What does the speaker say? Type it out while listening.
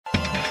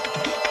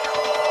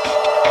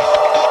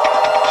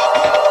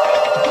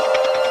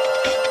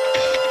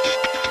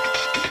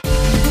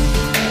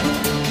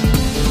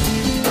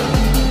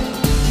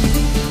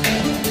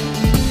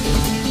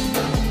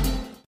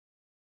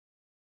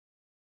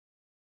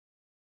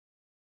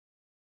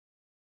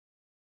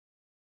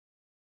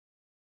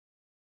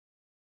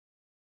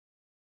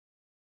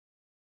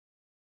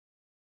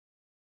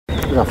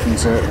Good afternoon,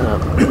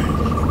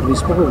 sir. We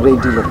spoke a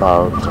great deal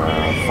about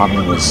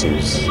funding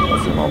issues a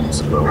few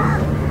moments ago,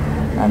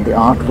 and the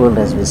art world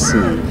as we see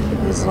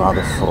is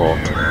rather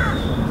fraught.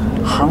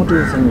 How do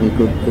you think we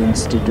could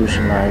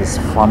institutionalize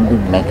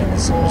funding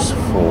mechanisms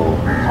for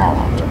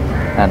art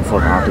and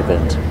for an art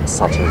event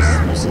such as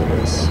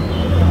Muziris,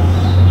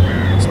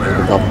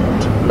 especially the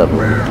government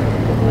level?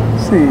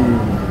 See,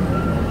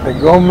 the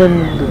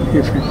government,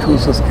 if it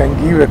chooses, can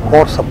give a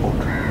core support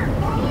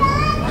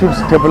to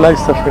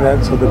stabilize the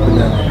finance of the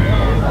biennale.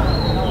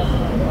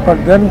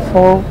 But then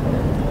for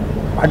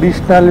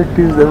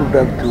additionalities, they would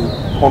have to,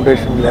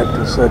 foundation will have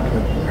to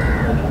certain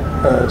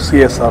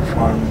CSR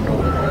fund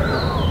or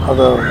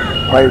other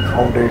private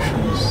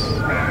foundations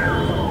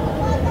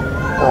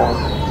or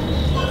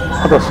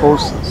other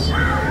sources.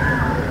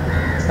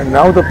 And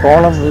now the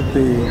problem with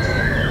the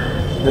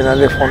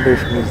Biennale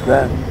Foundation is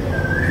that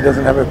it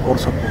doesn't have a core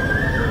support.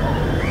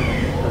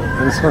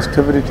 There is no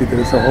stability, there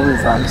is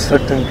always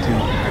uncertainty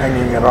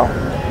hanging around.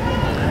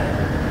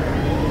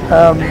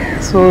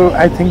 So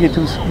I think it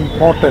is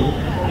important.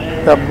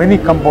 There are many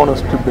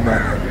components to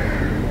Biennale.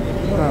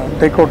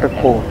 Take out a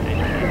core,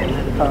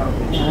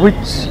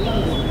 which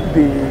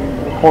the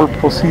whole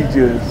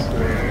procedures,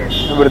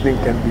 everything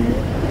can be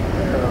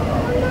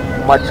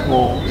much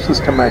more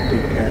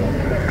systematic and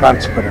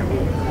transparent,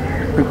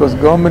 because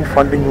government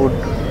funding would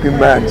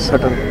demand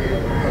certain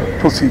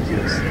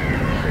procedures.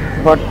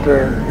 But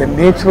the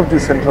nature of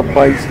this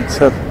enterprise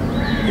itself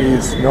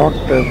is not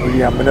very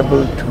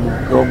amenable to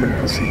government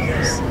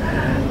procedures.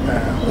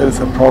 There is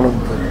a problem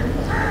there.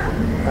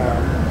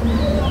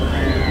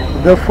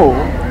 Therefore,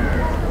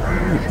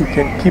 if you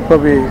can keep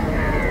away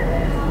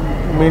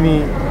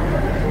many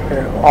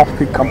of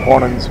the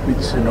components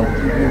which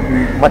give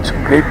you much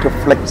greater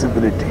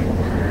flexibility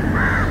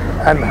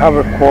and have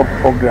a core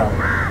program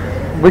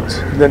which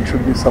then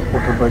should be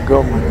supported by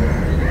government,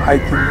 I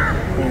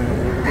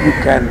think you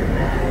can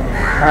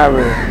have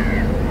an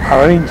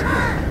arrangement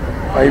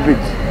by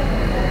which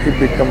it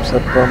becomes a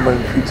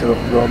permanent feature of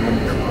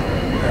government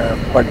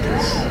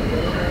budgets.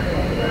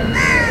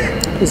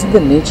 Is it the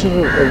nature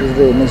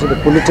of the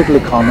political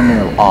economy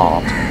of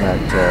art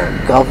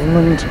that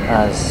government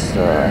as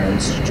an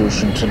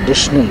institution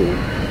traditionally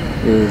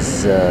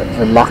is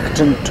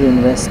reluctant to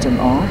invest in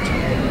art?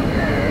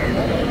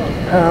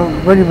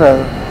 Very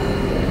well.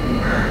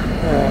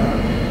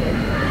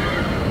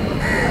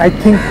 I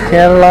think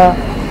Kerala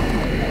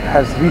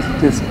has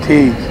reached a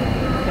stage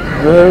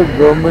where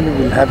government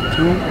will have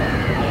to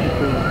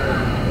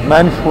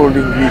manifold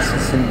increase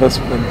its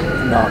investment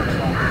in art.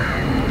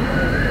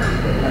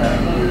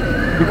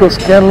 Because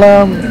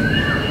Kerala,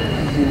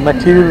 the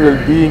material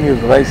well-being is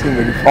rising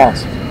very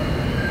fast.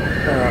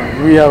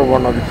 We are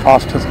one of the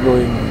fastest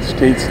growing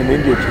states in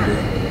India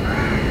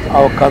today.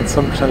 Our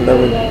consumption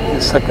level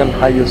is second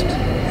highest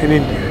in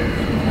India.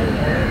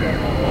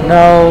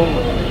 Now,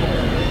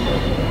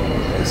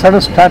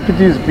 certain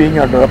strategy is being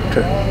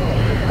adopted,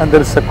 and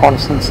there is a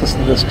consensus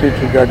in the state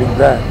regarding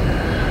that,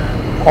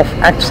 of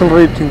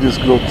accelerating this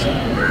growth,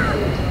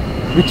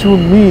 which would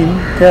mean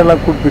Kerala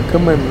could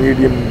become a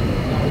medium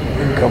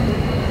income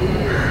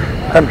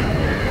country.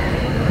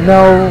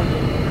 Now,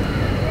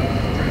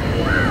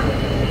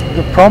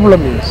 the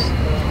problem is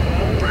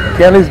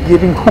Kerala is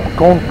getting hooked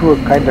on to a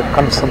kind of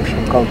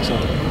consumption culture.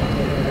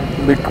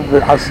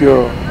 Because as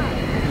your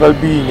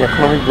well-being,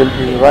 economic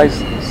well-being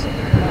rises,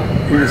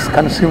 it is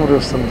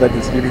consumerism that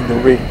is leading the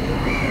way.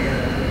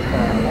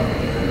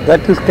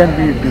 That can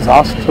be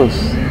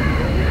disastrous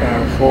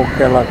for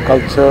Kerala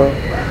culture,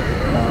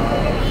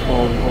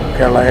 for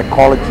Kerala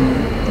ecology,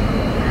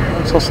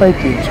 and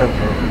society in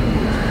general.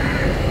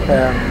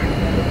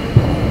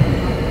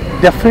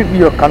 Definitely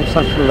your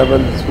consumption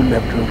levels will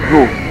have to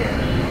grow.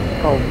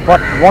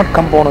 But what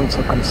components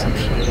of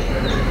consumption?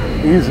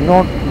 It is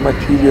not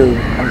material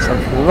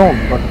consumption alone,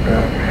 but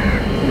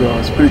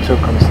your spiritual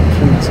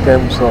consumption in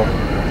terms of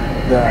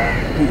the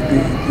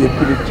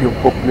ability of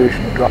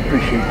population to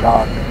appreciate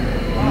art,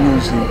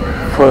 music,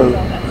 film,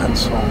 and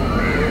so on.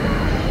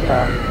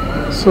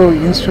 So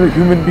instead of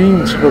human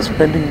beings instead of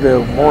spending their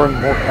more and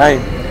more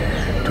time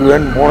to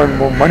earn more and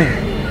more money,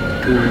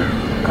 to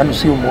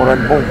consume more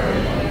and more,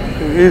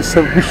 it's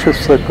a vicious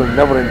circle,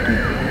 never ending.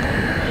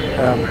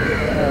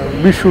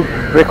 We should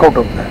break out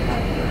of that.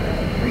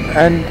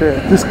 And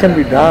this can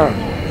be done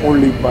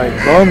only by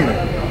government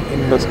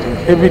investing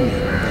heavily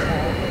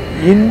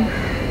in,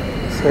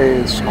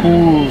 say,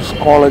 schools,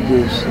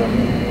 colleges,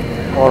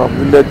 or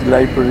village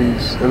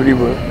libraries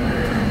everywhere,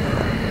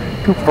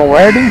 to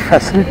providing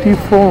facility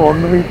for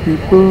ordinary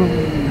people.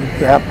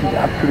 They have to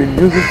actually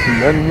music, to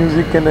learn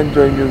music and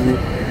enjoy music.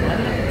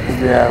 If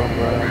they have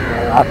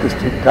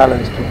artistic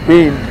talents to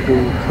paint, to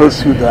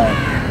pursue that.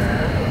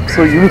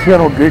 So even if you are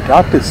not great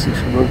artists, you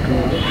should be able to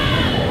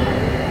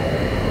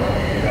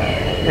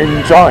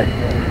enjoy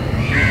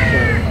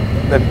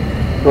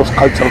those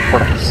cultural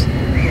products.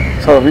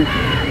 So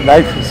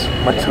life is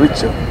much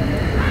richer.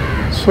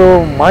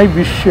 So my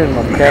vision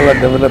of Kerala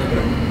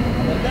development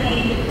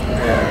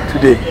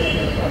today,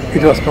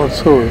 it was not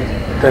so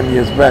 10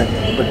 years back,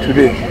 but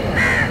today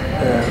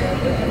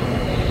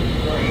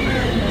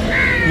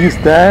is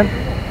that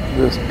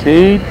the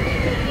state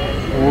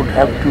would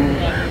have to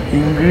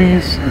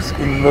increase its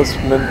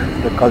investment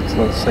in the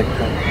cultural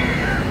sector.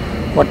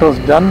 What was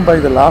done by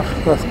the last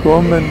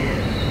government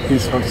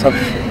is not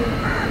sufficient.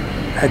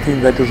 I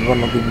think that is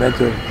one of the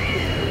major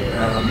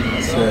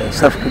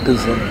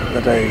self-criticism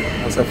that I,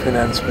 as a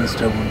finance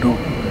minister, would do.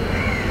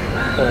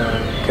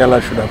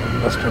 Kerala should have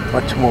invested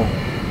much more.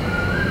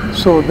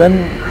 So then,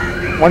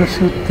 once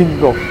you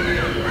think of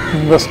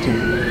investing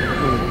in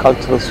the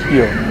cultural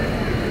sphere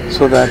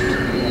so that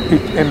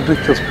it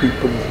enriches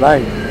people's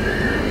life,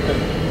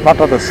 what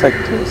are the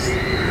sectors?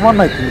 One,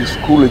 I think, is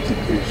school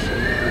education.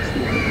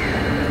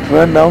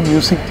 Where now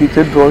music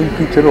teacher, drawing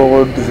teacher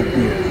all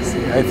disappear.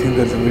 I think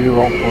that's a very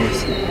wrong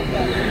policy.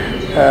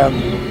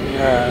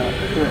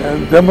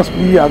 There must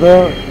be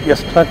other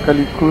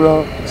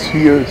extracurricular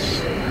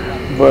spheres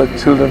where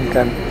children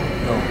can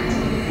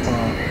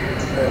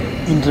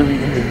intervene,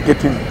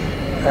 get in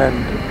and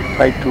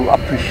try to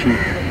appreciate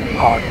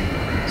art.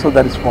 So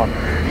that is one.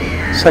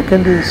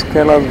 Second is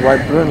Kerala's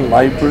vibrant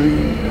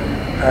library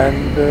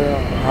and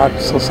art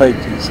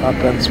societies, art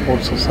and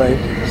sports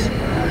societies.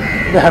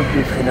 They have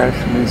been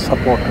financially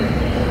supported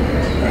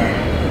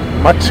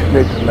much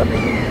greater level.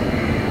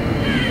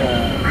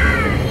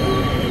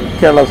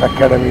 Kerala's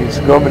academies,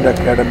 government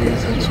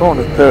academies and so on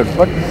is third.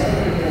 But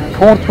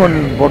fourth one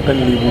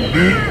importantly would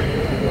be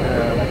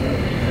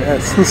a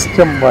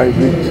system by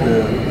which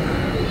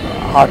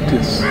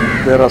artists,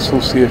 their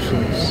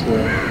associations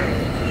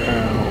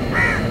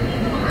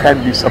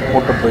can be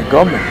supported by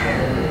government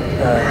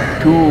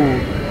to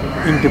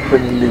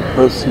independently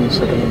pursue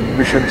certain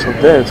visions of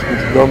theirs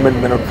which government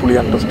may not fully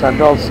understand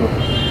also.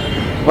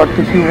 But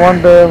if you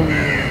want a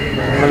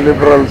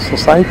liberal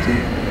society,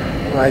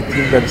 I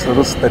think that's a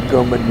risk that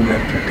government will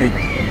have to take.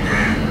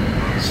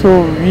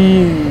 So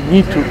we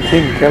need to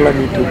think, Kerala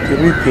need to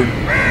rethink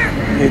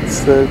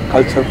its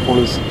culture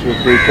policy to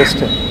a great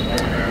extent.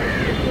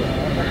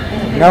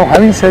 Now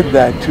having said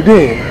that,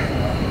 today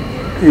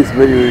is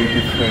very, very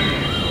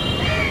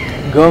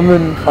different.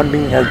 Government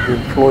funding has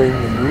been flowing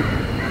into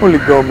only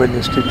government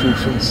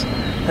institutions.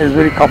 It's a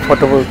very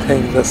comfortable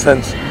thing in the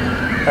sense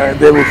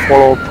they will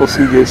follow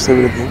procedures,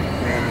 everything,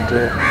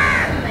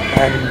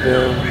 and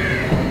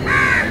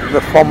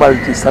the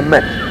formalities are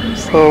met.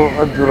 So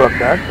a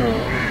bureaucrat or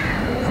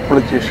a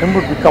politician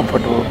would be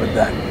comfortable with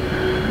that.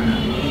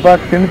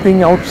 But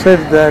anything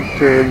outside that,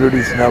 everybody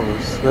is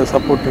nervous. They're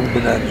supporting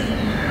Biennale.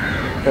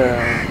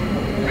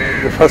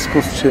 The first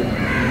question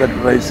that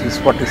arises,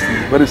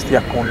 where is the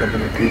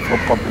accountability for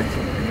public?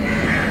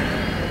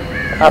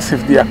 As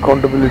if the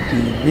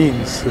accountability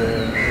means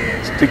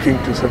sticking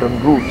to certain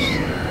rules,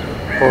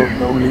 or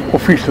only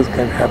officials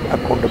can have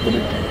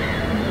accountability.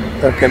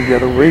 There can be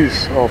other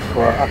ways of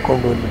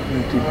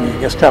accountability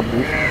being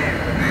established,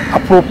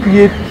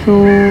 appropriate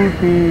to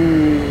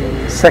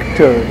the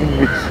sector in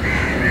which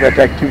that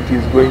activity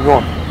is going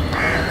on.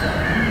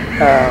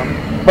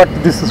 But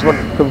this is what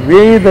the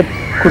way that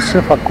question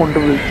of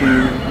accountability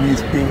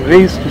is being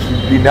raised, we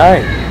should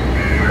deny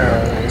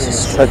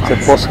such a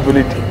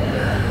possibility.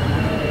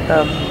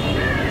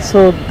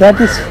 So that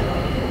is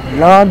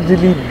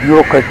largely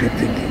bureaucratic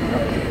thinking.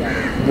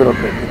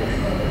 Bureaucratic.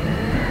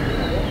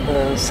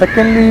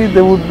 Secondly,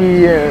 there would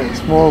be a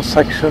small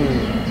section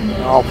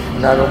of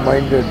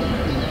narrow-minded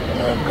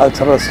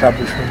cultural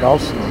establishment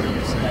also.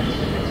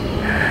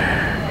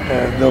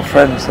 The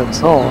friends and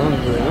so on,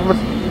 but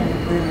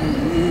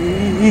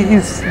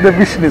the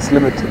vision is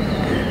limited.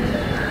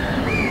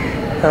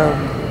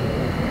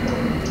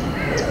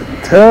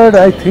 Third,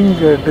 I think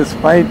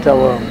despite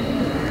our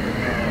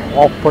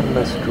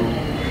openness to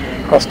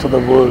rest of the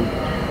world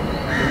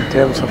in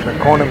terms of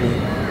economy,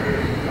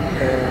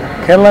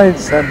 Kerala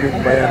have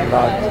been by and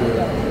large,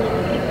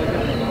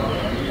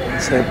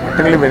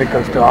 particularly when it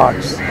comes to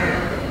arts,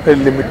 very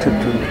limited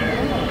to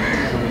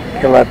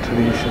Kerala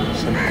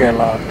traditions and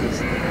Kerala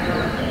artists.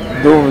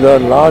 Though there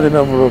are a large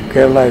number of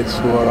Keralites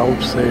who are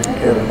outside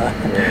Kerala,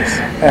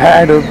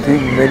 I don't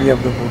think many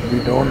of them would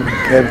be known in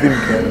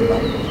Kerala.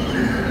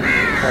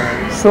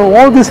 So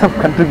all these have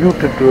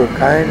contributed to a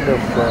kind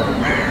of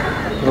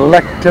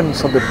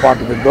reluctance on the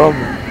part of the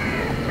government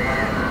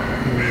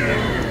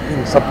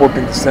in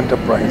supporting this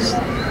enterprise.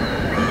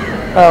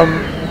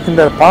 In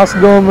the past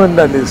government,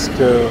 at least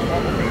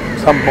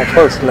some of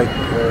us, like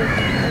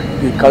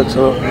the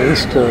cultural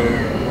minister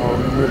or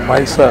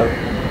myself,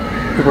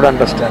 we could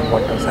understand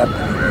what was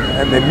happening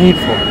and the need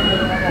for it.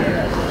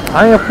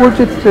 I approach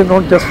it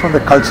not just from the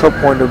cultural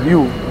point of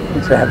view,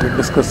 which I have been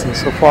discussing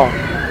so far,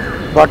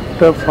 but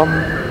from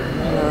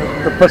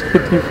the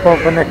perspective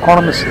of an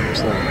economist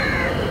himself.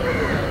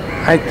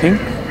 I think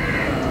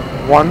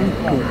one,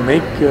 to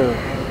make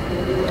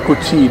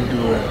Kochi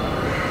into a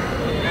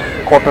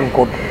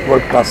quote-unquote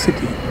world-class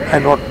city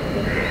and not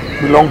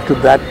belong to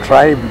that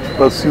tribe which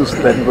pursues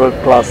that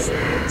world-class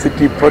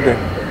city project,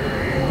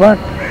 but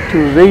to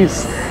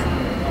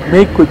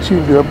make Kochi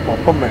into a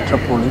proper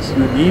metropolis,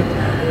 you need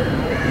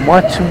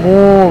much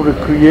more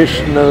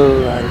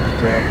recreational and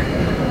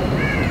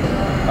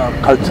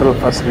cultural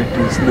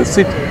facilities in the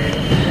city.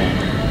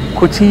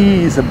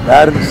 Kochi is a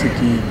barren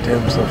city in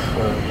terms of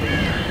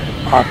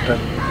art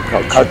and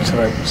culture,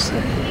 I would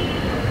say.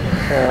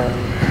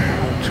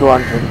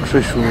 Trivandrum,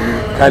 Thrissur,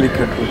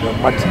 Calicut with a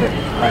much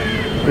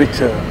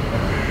richer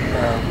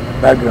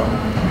background.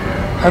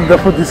 And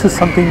therefore this is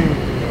something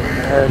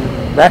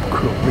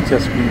macro which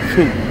has to be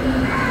filled.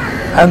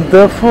 And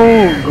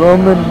therefore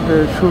government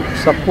should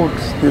support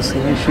these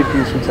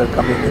initiatives which are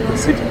coming in the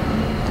city.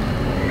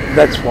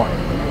 That's one.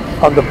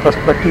 On the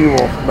perspective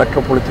of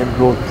metropolitan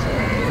growth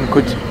in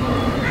Kochi.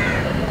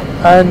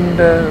 And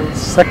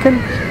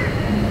second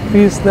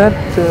is that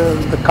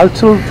the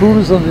cultural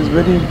tourism is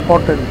very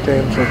important in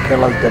terms of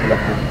Kerala's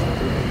development.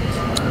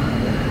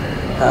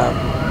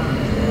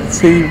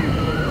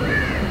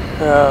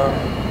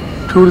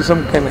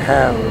 Tourism can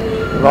have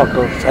a lot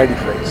of side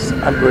effects,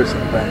 adverse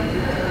impact.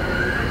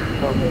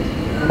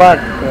 But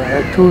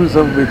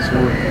tourism which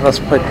would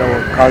respect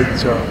our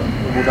culture,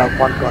 would have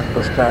want to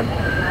understand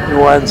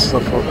nuances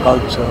of our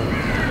culture,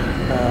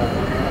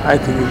 I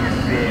think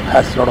it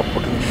has a lot of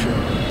potential.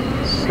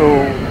 So,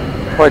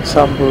 for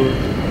example,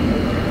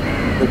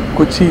 the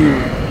Kochi-Muziris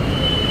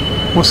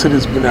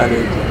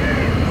Biennale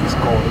is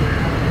called.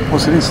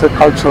 Muziris is a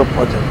cultural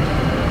project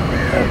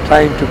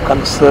trying to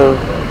conserve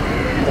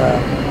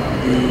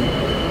the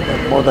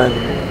more than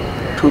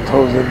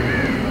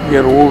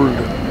 2,000-year-old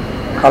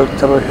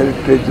cultural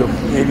heritage of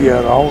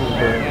area around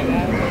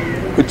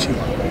Kochi.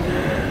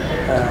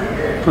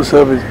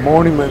 Preserve its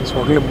monuments,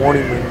 not only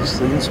monuments,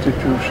 the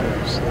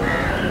institutions,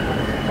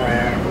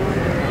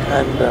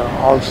 and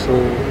also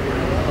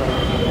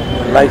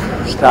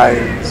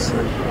lifestyles,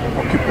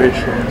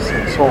 occupations,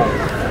 and so on.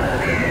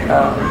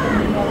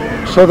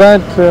 So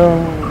that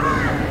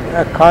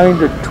a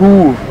kind of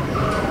tour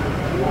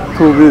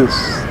through this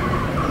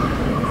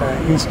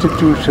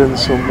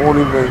institutions or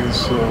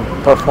monuments or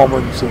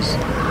performances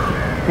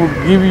would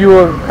give you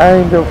a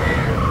kind of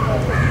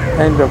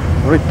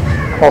rich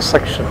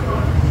cross-section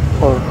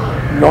or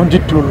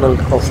longitudinal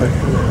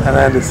cross-section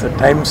analysis, a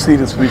time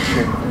series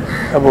vision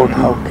about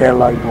how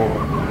Kerala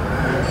evolved.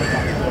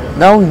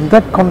 Now in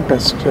that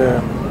context,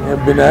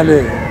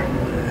 Biennale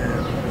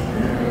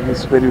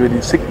is very,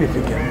 very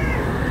significant.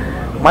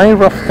 My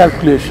rough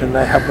calculation,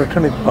 I have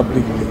written it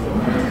publicly,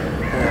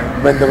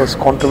 when there was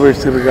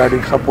controversy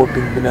regarding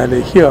supporting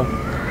Biennale here,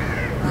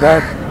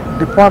 that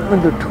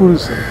Department of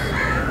Tourism,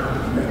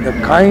 the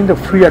kind of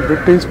free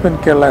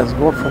advertisement Kerala has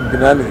got from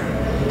Biennale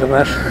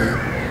internationally,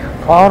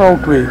 far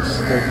outweighs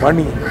the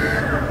money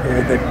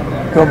that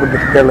government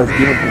of Kerala has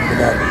given to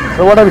Biennale.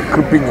 So what are we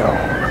cribbing now?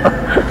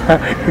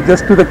 You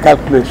just do the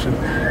calculation.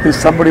 If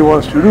somebody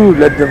wants to do,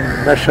 let them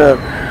measure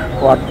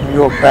what New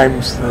York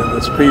Times, the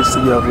space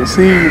you have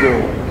received,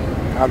 or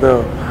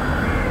other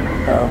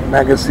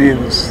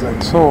magazines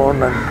and so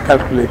on, and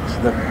calculate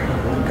the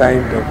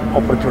kind of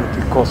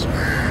opportunity cost.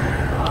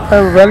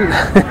 Well,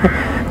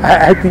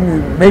 I think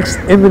it makes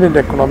eminent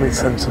economic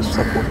sense to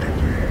support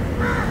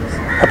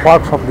it,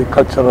 apart from the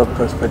cultural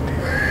perspective.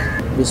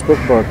 We spoke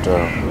about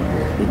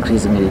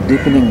increasingly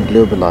deepening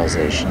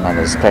globalization and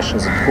its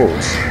pressures and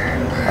pulls.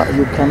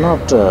 You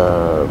cannot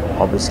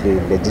obviously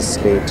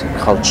legislate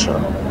culture.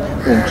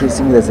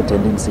 Increasingly there's a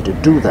tendency to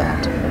do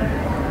that.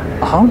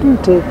 How do you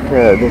take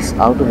this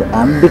out of the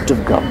ambit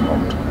of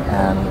government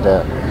and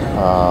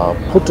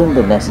put in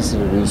the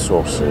necessary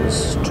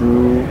resources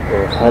to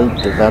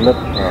help develop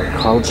a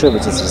culture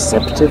which is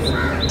receptive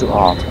to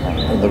art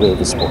in the way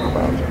we spoke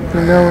about?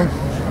 You know,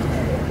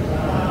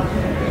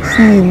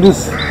 see, in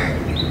this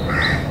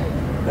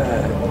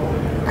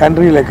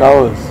country like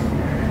ours,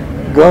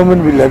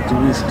 government will have to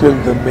be still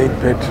the main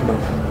patron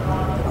of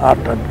art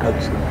and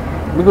culture,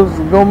 because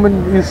the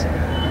government is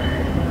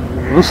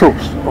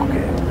resource,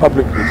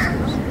 public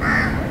resource.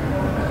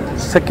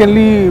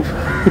 Secondly,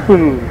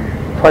 people,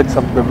 for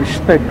example, the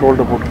vision I told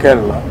about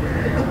Kerala,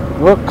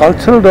 where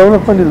cultural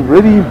development is a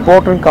very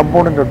important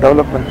component of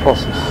development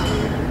process.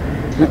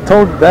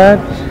 Without that,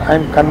 I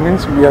am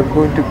convinced we are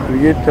going to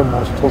create a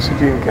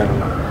monstrosity in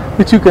Kerala,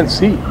 which you can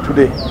see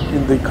today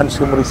in the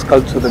consumerist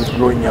culture that is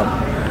growing up.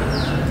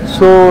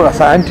 So, as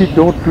an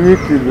antidote to it,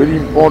 it is very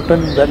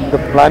important that the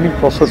planning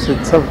process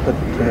itself that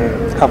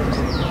comes.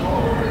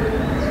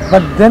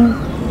 But then,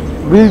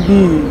 will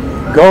the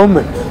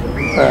government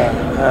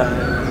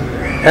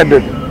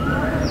headed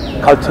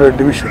cultural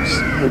divisions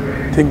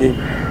thinking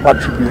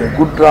what should be a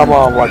good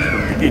drama, what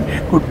should be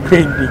good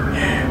painting?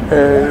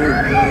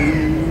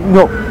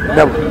 No,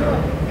 never.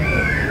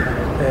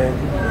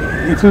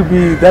 It will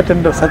be that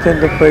such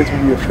enterprise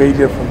will be a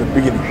failure from the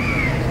beginning.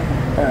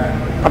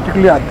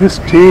 Particularly at this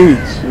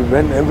stage,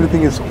 when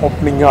everything is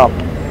opening up,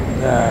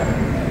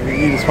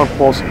 it is not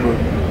possible,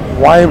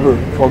 viable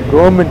for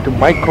government to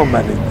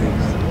micromanage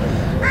things.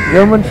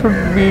 Government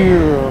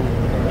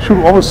should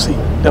oversee,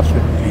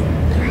 definitely.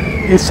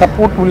 Its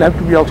support will have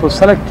to be also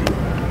selective.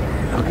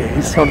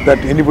 It's not that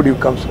anybody who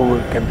comes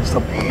over can be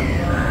supported.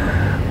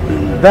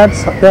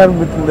 That's there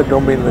within the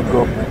domain of the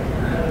government.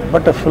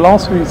 But the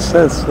philosophy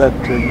says that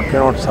you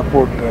cannot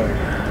support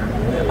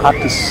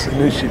artists'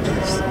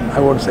 initiatives. I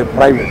won't say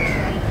private.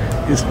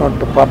 It's not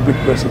the public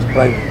versus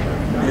private.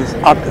 It's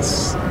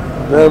artists.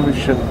 their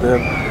vision, their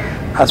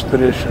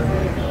aspiration.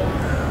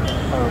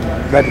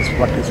 That is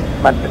what is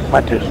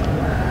matters.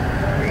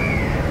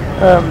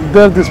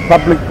 There this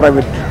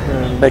public-private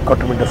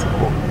dichotomy doesn't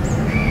work.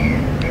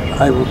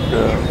 I would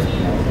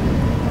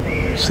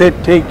say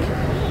take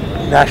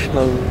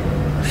national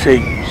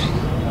shapes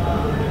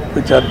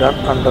which are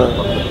done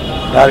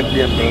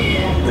directly under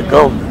the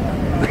government,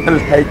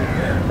 like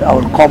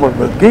our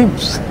Commonwealth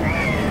Games.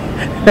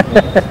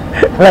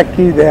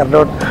 Lucky they are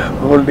not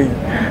holding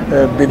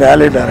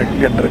Biennale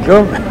directly under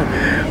government.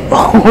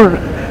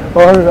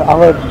 or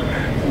our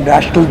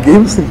national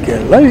games in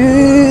Kerala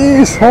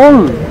is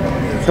all.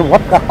 So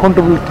what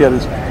accountability are you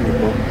speaking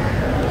about?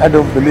 I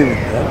don't believe in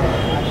that.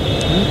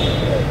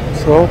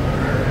 So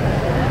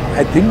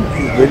I think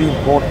it's very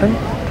important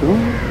to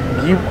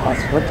give as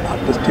much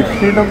artistic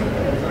freedom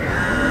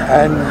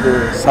and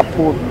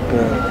support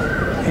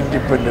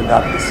independent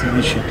artist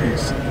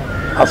initiatives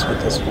as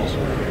much as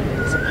possible.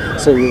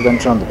 So you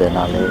went on the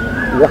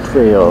Biennale. What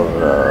were your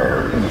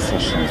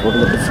impressions? What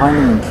were the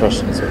defining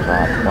impressions you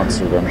had once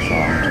you went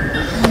around?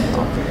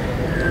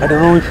 I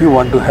don't know if you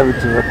want to have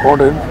it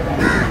recorded.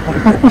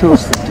 I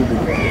chose it to be.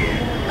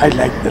 I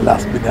like the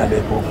last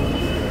Biennale more.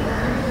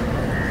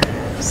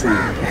 See,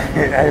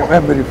 I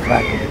am very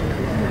frank.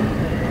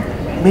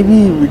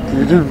 Maybe with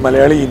little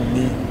Malayali in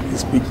me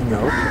speaking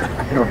out,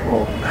 I don't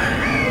know.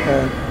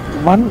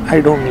 One,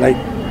 I don't like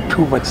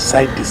too much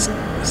scientism,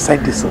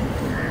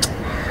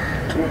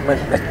 too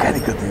much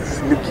mechanical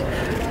things. Look,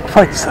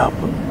 for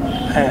example,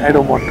 I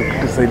don't want to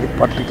criticize any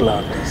particular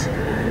artist.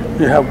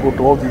 We have got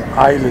all these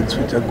islands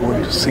which are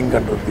going to sink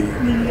under the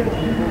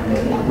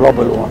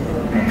global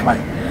warming.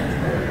 Fine.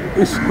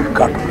 It's good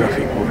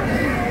cartography.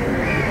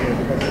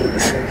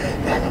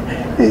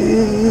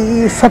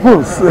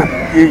 Suppose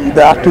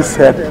the artist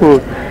had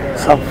put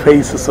some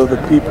faces of the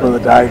people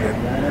of the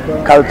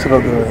island, culture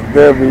of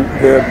their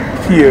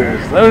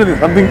fears, everything,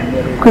 something,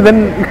 okay,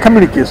 then it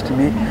communicates to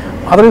me.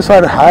 Otherwise,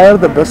 I'd hire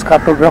the best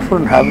cartographer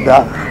and have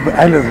the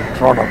islands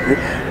drawn up.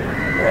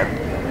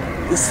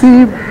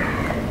 See,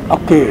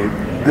 okay,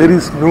 there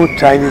is no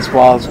Chinese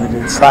walls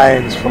between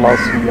science,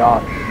 philosophy,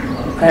 art.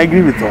 I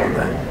agree with all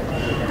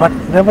that. But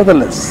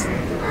nevertheless,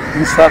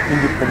 these are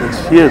independent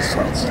spheres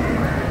also.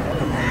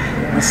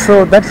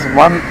 So that's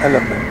one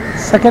element.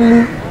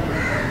 Secondly,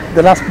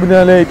 the last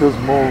Biennale, it was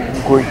more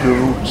going to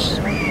roots,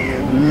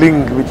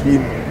 link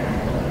between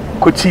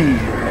Kochi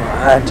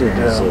and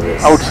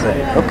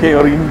outside, okay,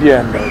 or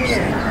India and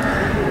outside.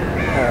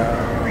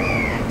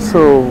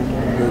 So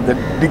the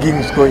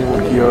diggings going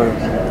on here,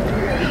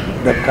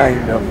 that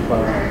kind of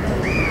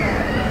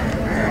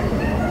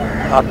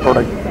art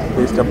product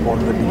based upon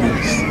the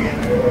diggings.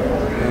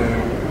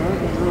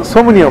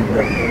 So many of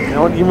them,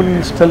 even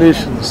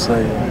installations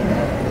I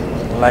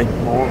like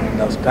more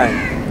last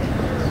time.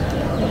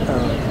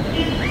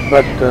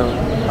 But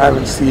I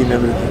haven't seen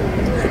everything.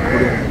 I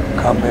couldn't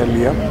come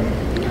earlier.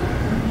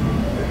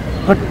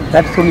 But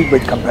that's only by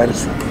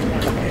comparison.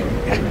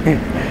 Okay.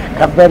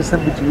 Comparison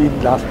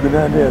between last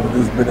Biennale and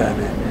this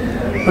Biennale.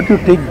 But you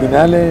take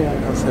Biennale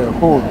as a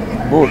whole,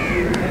 both.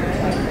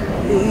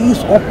 It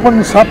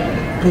opens up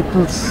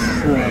people's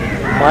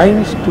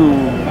minds to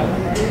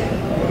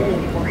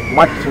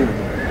much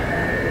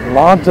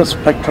larger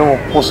spectrum of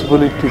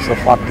possibilities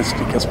of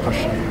artistic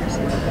expression.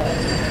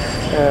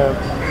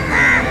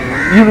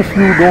 Even if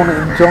you don't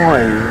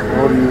enjoy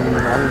or you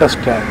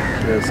understand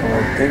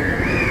something,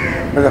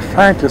 but the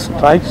fact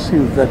strikes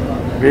you that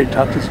great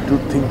artists do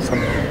things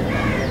something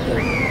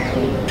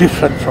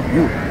different from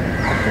you,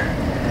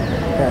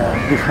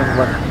 different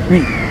what we.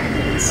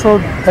 So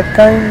that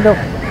kind of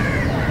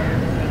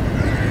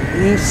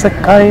is a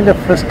kind of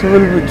festival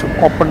which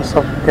opens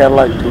up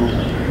Kerala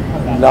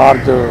to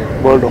larger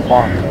world of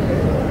art.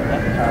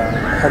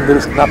 And there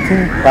is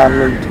nothing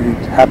parallel to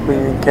it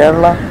happening in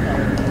Kerala,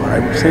 or I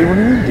would say even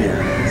in India.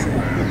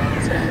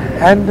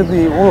 And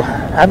the whole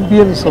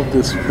ambience of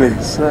this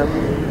place,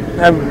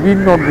 we've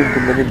not been to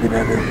many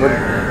Biennales, but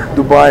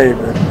Dubai,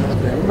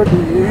 but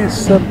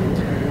it's an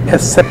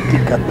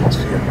aseptic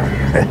atmosphere.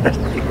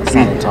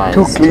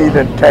 Too clean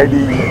and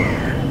tidy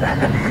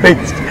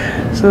place.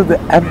 So the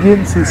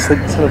ambience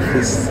itself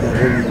is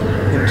very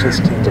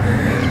interesting.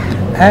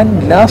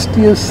 And last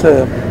year's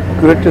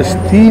curator's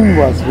theme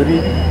was very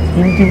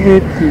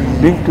intimately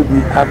linked to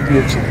the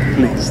ambience of the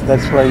place.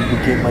 That's why it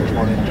became much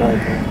more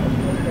enjoyable.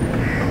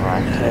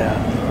 Right. Yeah.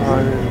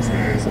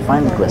 So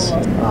final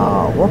question.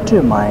 What do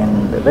you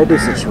mind, where do you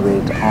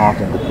situate art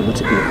in the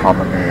political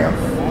economy of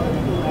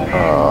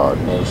a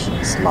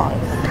nation's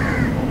life?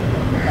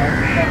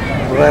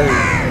 Well,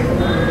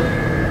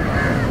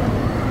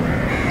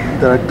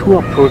 there are two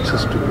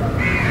approaches to it.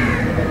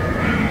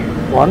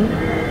 One,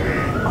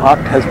 art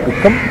has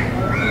become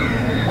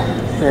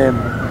a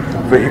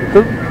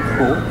vehicle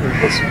for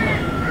investment.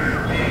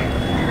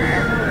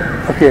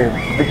 Okay,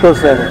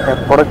 because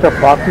a product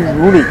of art is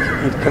unique,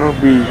 it cannot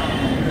be,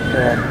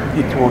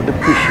 it won't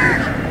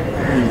appreciate.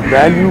 Its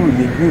value will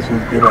increase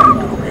with the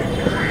value. Okay,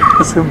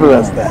 as simple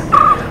as that.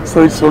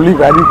 So its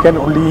value can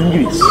only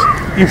increase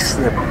if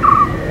the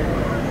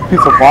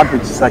piece of art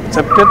which is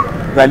accepted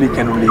value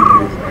can only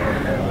increase.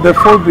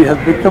 Therefore, we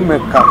have become a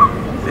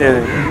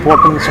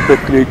important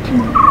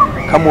speculative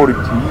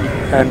commodity,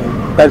 and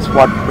that's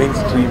what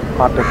mainstream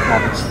art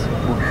economics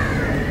would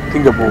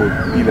think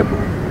about, feel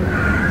about.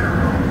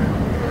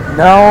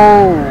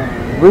 Now,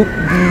 with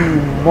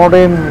the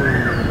modern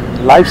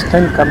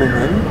lifestyle coming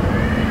in,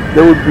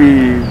 there would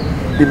be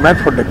demand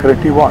for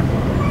decorative art.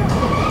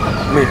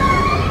 I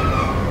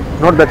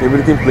mean, not that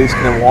everything placed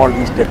in a wall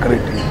is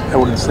decorative, I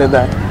wouldn't say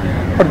that,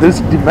 but there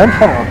is demand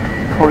for art,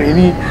 for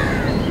any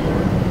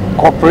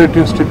corporate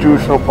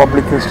institution or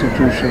public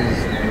institutions.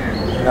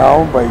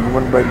 Now,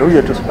 even by law, you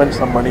have to spend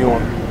some money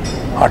on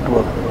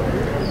artwork.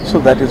 So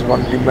that is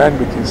one demand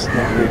which is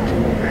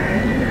generating.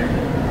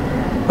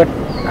 But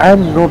I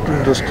am not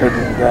interested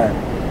in that.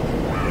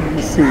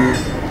 You see,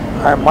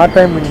 what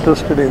I am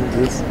interested in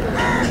this,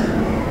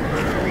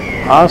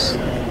 as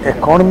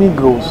economy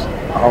grows,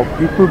 how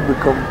people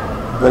become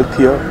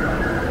wealthier,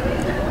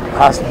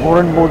 as more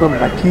and more the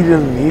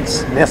material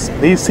needs,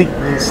 basic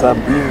needs are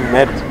being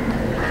met,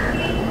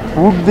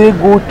 would they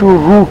go to a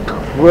route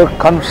where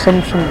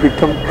consumption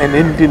becomes an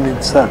end in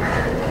itself?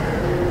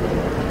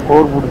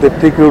 Or would they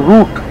take a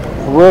route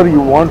where you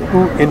want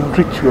to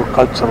enrich your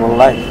cultural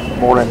life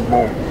more and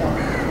more?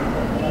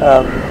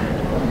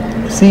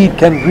 See, it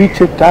can reach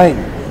a time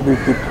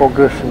with the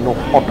progression of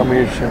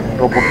automation,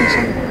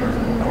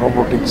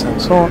 robotics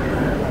and so on,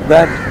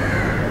 that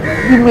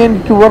you may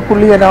need to work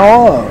only an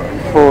hour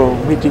for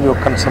meeting your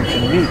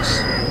consumption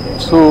needs.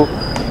 So,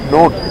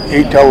 not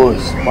 8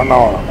 hours, 1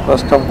 hour,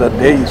 rest of the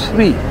day is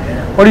free.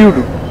 What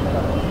do?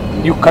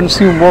 You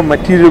consume more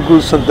material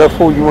goods and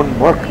therefore you will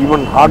work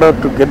even harder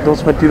to get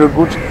those material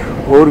goods,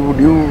 or would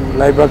you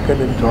lie back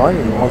and enjoy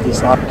all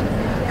this art?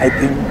 I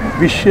think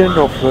vision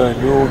of a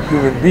new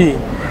human being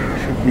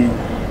should be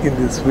in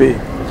this way,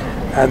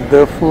 and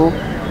therefore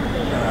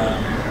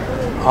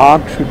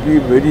art should be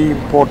very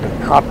important.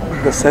 Art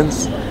in the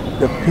sense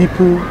the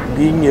people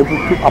being able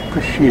to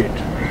appreciate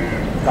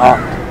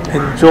art,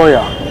 enjoy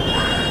art,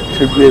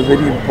 should be a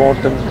very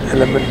important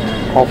element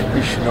of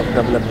vision of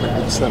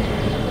development itself.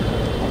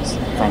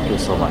 Thank you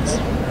so much.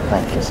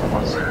 Thank you so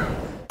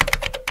much.